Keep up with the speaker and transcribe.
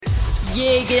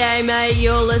Yeah, g'day mate,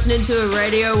 you're listening to a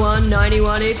Radio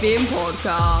 191 FM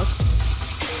podcast.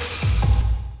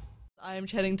 I am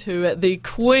chatting to the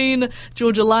Queen,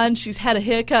 Georgia Lyon. She's had a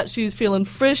haircut, she's feeling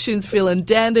fresh, she's feeling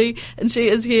dandy, and she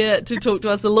is here to talk to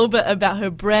us a little bit about her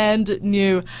brand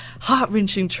new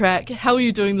heart-wrenching track. How are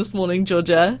you doing this morning,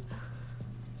 Georgia?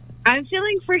 I'm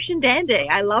feeling fresh and dandy.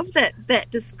 I love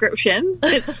that description.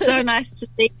 It's so nice to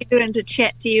see you and to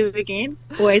chat to you again.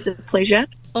 Always a pleasure.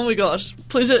 Oh my gosh,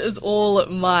 pleasure is all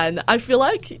mine. I feel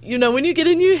like, you know, when you get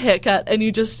a new haircut and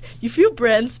you feel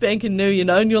brand spanking new, you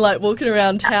know, and you're like walking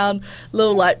around town,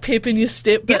 little like pep in your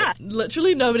step, but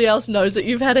literally nobody else knows that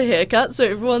you've had a haircut, so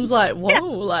everyone's like, whoa,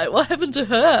 like what happened to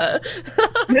her?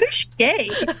 Who's gay?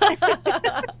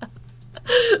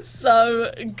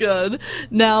 So good.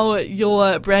 Now,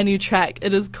 your brand new track,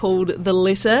 it is called The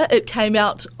Letter. It came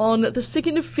out on the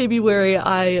 2nd of February,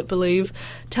 I believe.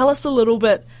 Tell us a little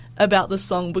bit about the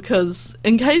song, because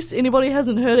in case anybody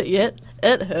hasn't heard it yet,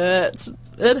 it hurts.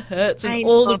 It hurts in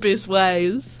all the best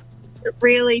ways. It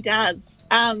really does.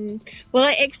 Well,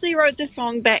 I actually wrote the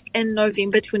song back in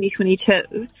November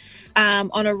 2022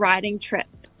 on a writing trip,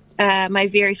 my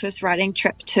very first writing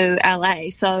trip to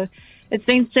LA. So it's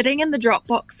been sitting in the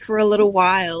Dropbox for a little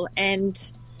while,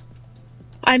 and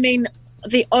I mean,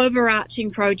 the overarching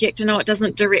project, I know it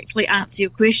doesn't directly answer your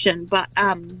question, but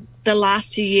the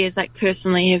last few years, like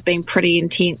personally, have been pretty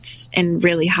intense and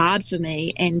really hard for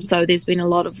me. And so there's been a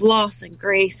lot of loss and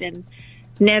grief and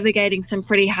navigating some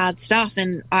pretty hard stuff.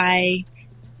 And I,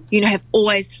 you know, have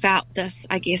always felt this,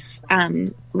 I guess,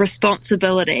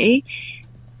 responsibility,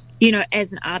 you know,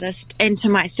 as an artist and to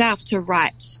myself to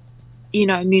write, you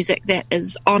know, music that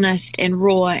is honest and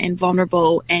raw and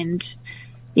vulnerable. And,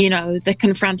 you know, the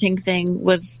confronting thing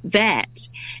with that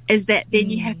is that then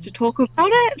you have to talk about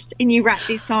it and you write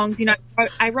these songs. You know,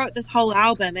 I wrote this whole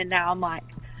album and now I'm like,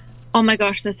 oh my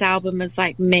gosh, this album is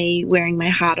like me wearing my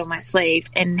heart on my sleeve,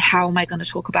 and how am I going to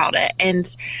talk about it?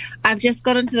 And I've just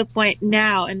gotten to the point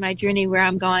now in my journey where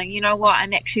I'm going, you know what,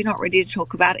 I'm actually not ready to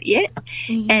talk about it yet.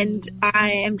 And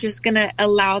I am just going to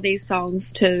allow these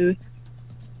songs to,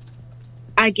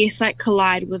 I guess, like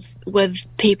collide with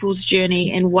people's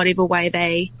journey in whatever way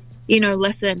they, you know,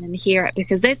 listen and hear it,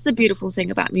 because that's the beautiful thing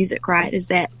about music, right, is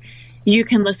that you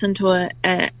can listen to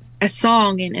a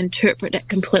song and interpret it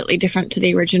completely different to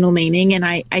the original meaning. And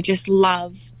I just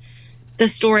love the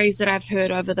stories that I've heard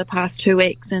over the past 2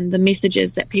 weeks and the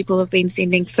messages that people have been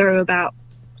sending through about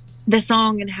the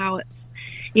song and how it's,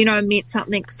 you know, meant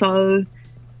something so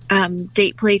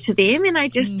deeply to them. And I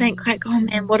just think like, oh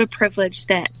man, what a privilege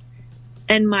that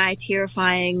in my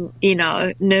terrifying, you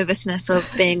know, nervousness of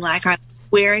being like, I'm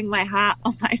wearing my heart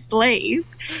on my sleeve,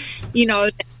 you know,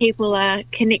 that people are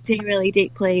connecting really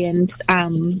deeply. And,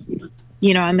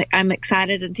 you know, I'm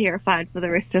excited and terrified for the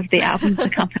rest of the album to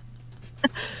come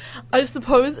out. I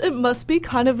suppose it must be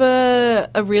kind of a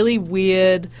really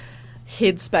weird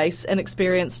headspace and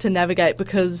experience to navigate,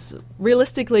 because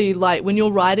realistically, like when you're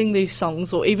writing these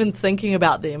songs or even thinking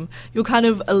about them, you're kind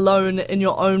of alone in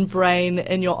your own brain,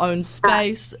 in your own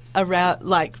space,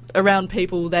 around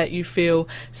people that you feel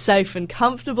safe and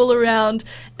comfortable around,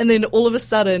 and then all of a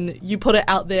sudden you put it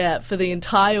out there for the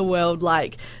entire world,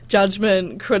 like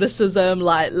judgment, criticism,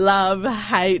 like love,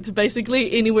 hate,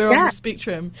 basically anywhere on the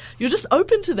spectrum. You're just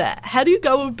open to that. How do you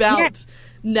go about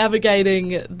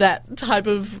navigating that type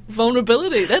of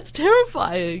vulnerability? That's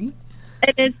terrifying.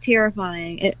 It is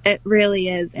terrifying. It really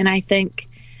is. And I think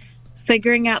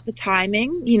figuring out the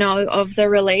timing, you know, of the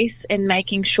release and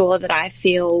making sure that I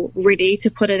feel ready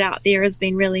to put it out there has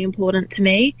been really important to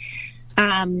me.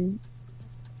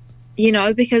 You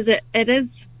know, because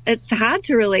it's hard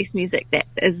to release music that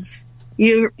is,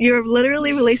 you're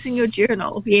literally releasing your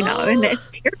journal, you know, and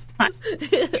that's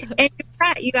terrifying. And you're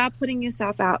right, you are putting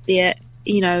yourself out there,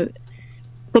 you know,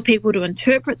 for people to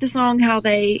interpret the song how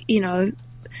they, you know,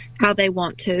 how they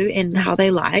want to and how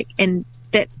they like. And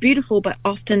that's beautiful. But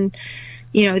often,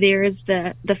 you know, there is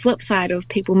the flip side of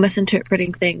people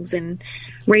misinterpreting things and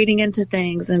reading into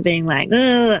things and being like,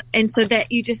 ugh. And so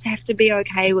that you just have to be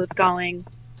okay with going,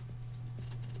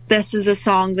 this is a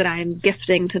song that I'm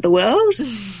gifting to the world.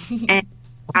 And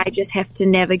I just have to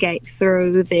navigate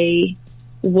through the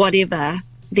whatever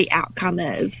the outcome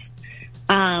is.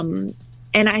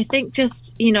 And I think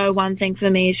just, you know, one thing for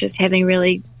me is just having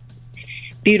really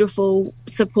beautiful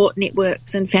support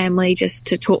networks and family just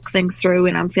to talk things through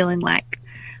when I'm feeling like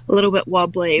a little bit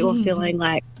wobbly or feeling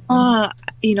like, oh,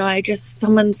 you know,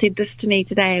 someone said this to me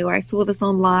today, or I saw this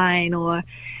online, or,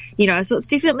 you know, so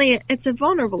it's a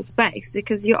vulnerable space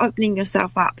because you're opening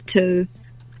yourself up to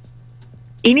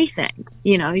anything,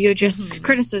 you know, you're just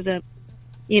criticism,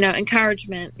 you know,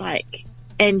 encouragement, like,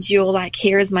 and you're like,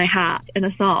 here is my heart in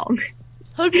a song.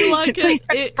 Hope you like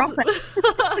it.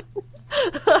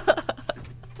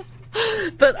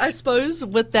 But I suppose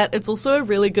with that, it's also a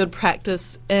really good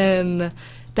practice in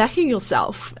backing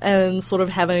yourself and sort of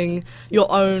having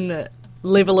your own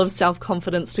level of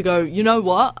self-confidence to go, you know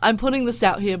what, I'm putting this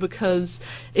out here because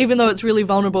even though it's really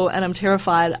vulnerable and I'm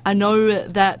terrified, I know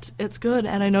that it's good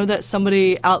and I know that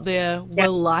somebody out there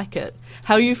will like it.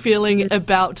 How are you feeling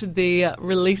about the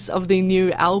release of the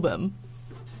new album?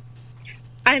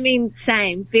 I mean,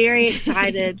 same. Very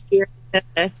excited, very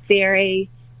nervous, very...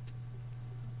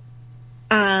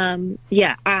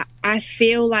 I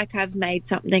feel like I've made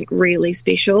something really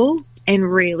special and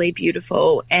really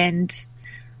beautiful, and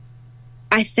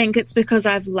I think it's because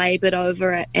I've laboured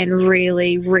over it and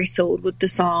really wrestled with the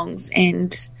songs,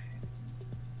 and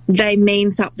they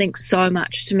mean something so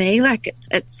much to me. Like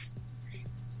it's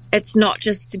not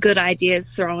just good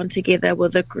ideas thrown together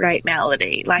with a great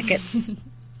melody. Like it's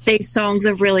these songs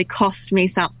have really cost me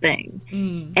something,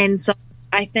 and so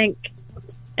I think,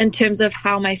 in terms of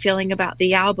how am I feeling about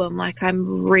the album, like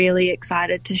I'm really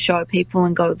excited to show people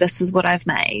and go, this is what I've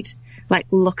made. Like,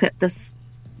 look at this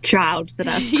child that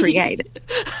I've created.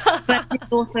 But it's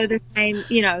also the same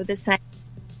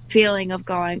feeling of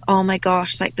going, oh my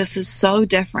gosh, like this is so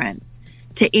different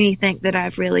to anything that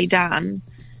I've really done.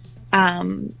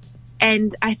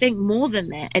 And I think more than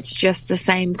that, it's just the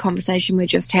same conversation we're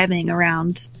just having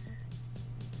around,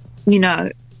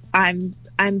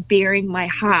 I'm bearing my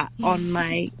heart on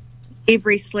my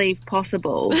every sleeve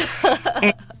possible,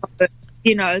 and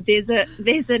there's a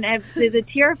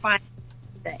terrifying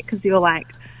that, because you're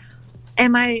like,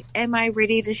 am I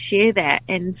ready to share that?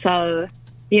 And so,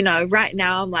 right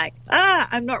now I'm like,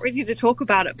 I'm not ready to talk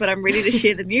about it, but I'm ready to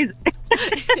share the music.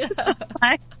 So,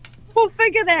 we'll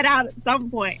figure that out at some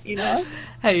point,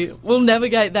 Hey, we'll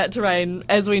navigate that terrain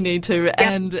as we need to. Yep.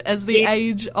 And as the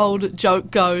age-old joke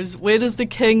goes, where does the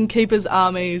king keep his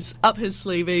armies? Up his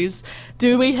sleeveys.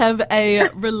 Do we have a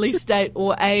release date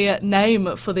or a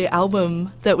name for the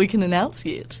album that we can announce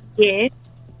yet? Yeah.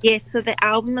 Yes, so the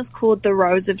album is called The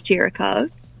Rose of Jericho.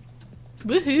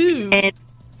 Woohoo! And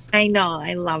I know,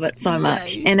 I love it so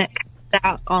much. And it comes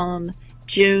out on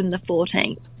June the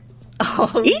 14th.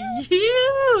 Oh,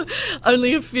 yeah!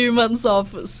 Only a few months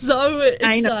off. So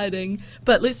exciting.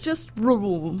 But let's just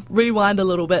rewind a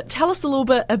little bit. Tell us a little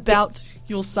bit about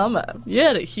your summer. You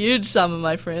had a huge summer,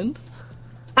 my friend.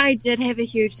 I did have a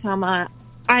huge summer.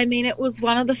 I mean, it was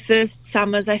one of the first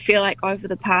summers, I feel like, over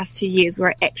the past 2 years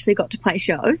where I actually got to play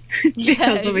shows.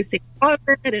 Because obviously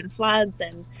COVID and floods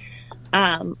and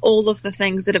all of the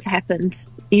things that have happened,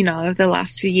 the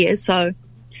last few years. So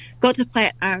got to play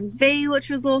at R&V, which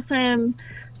was awesome,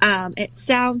 at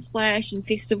Soundsplash and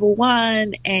Festival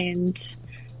One, and,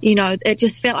 it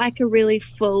just felt like a really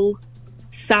full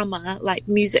summer, like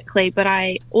musically, but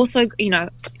I also,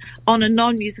 on a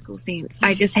non-musical sense,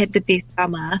 I just had the best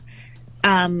summer,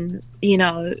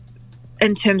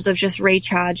 in terms of just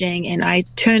recharging, and I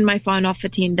turned my phone off for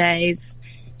 10 days.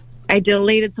 I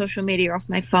deleted social media off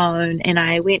my phone, and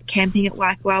I went camping at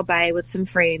Waikawao Bay with some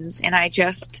friends, and I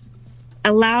just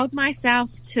allowed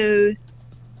myself to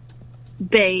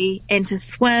be and to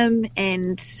swim.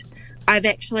 And I've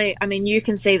actually, you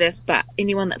can see this, but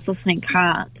anyone that's listening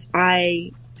can't.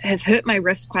 I have hurt my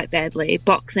wrist quite badly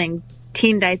boxing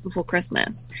 10 days before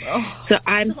Christmas. So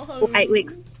I'm still 8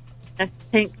 weeks this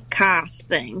pink cast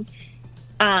thing,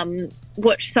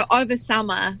 which, so over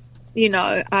summer,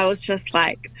 I was just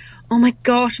like, oh my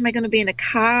gosh, am I going to be in a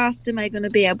cast? Am I going to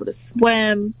be able to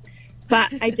swim?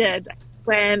 But I did.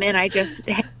 Swam, and I just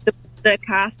had the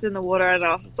cast in the water, and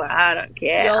I was just like, I don't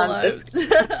care. YOLO. I'm just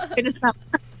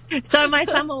so my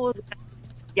summer was,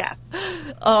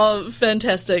 Oh,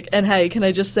 fantastic. And hey, can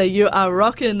I just say, you are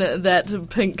rocking that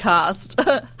pink cast.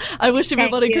 I wish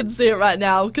everybody could see it right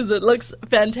now because it looks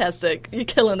fantastic. You're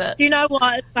killing it. Do you know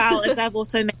what, as well, is I've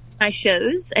also made my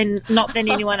shoes, and not that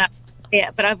anyone else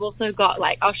there, but I've also got,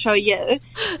 I'll show you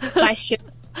my shoes.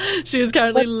 She is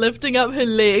currently lifting up her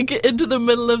leg into the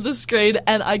middle of the screen,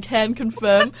 and I can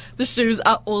confirm the shoes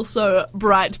are also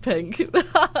bright pink.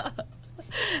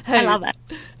 Hey, I love it.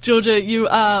 Georgia, you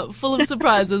are full of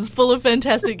surprises, full of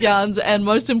fantastic yarns, and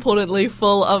most importantly,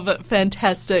 full of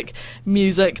fantastic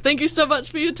music. Thank you so much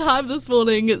for your time this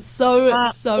morning.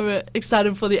 So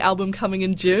excited for the album coming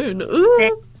in June.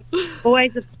 Ooh.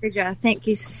 Always a pleasure. Thank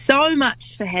you so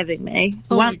much for having me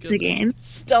once again.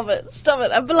 Stop it.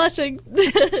 I'm blushing.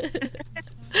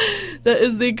 That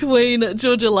is the Queen,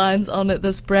 Georgia Lyons, on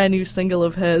this brand new single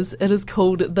of hers. It is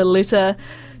called The Letter.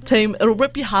 Team, it'll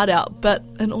rip your heart out, but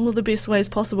in all of the best ways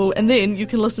possible. And then you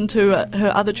can listen to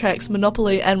her other tracks,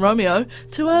 Monopoly and Romeo,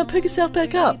 to pick yourself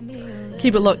back up.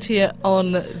 Keep it locked here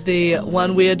on the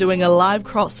one. We are doing a live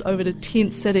cross over to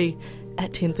Tent City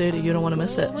at 10:30. You don't want to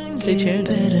miss it. Stay tuned.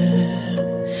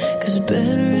 Cause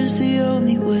better is the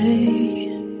only way.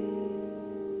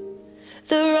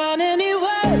 There aren't any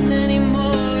words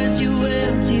anymore as you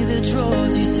empty the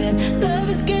drawers. You said love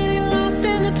is getting lost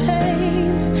in the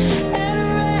pain.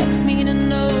 Anoraks me to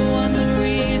know I'm the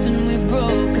reason we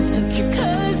broke. I took your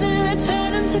colors and I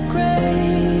turned them to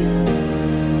grey.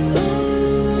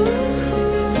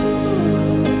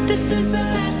 Ooh, this is the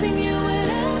last thing you would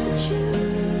ever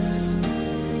choose.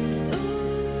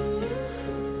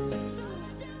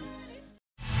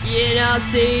 Yeah, now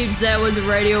Steves, that was a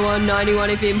Radio 191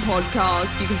 FM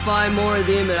podcast. You can find more of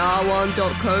them at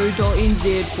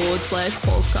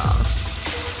r1.co.nz/podcast.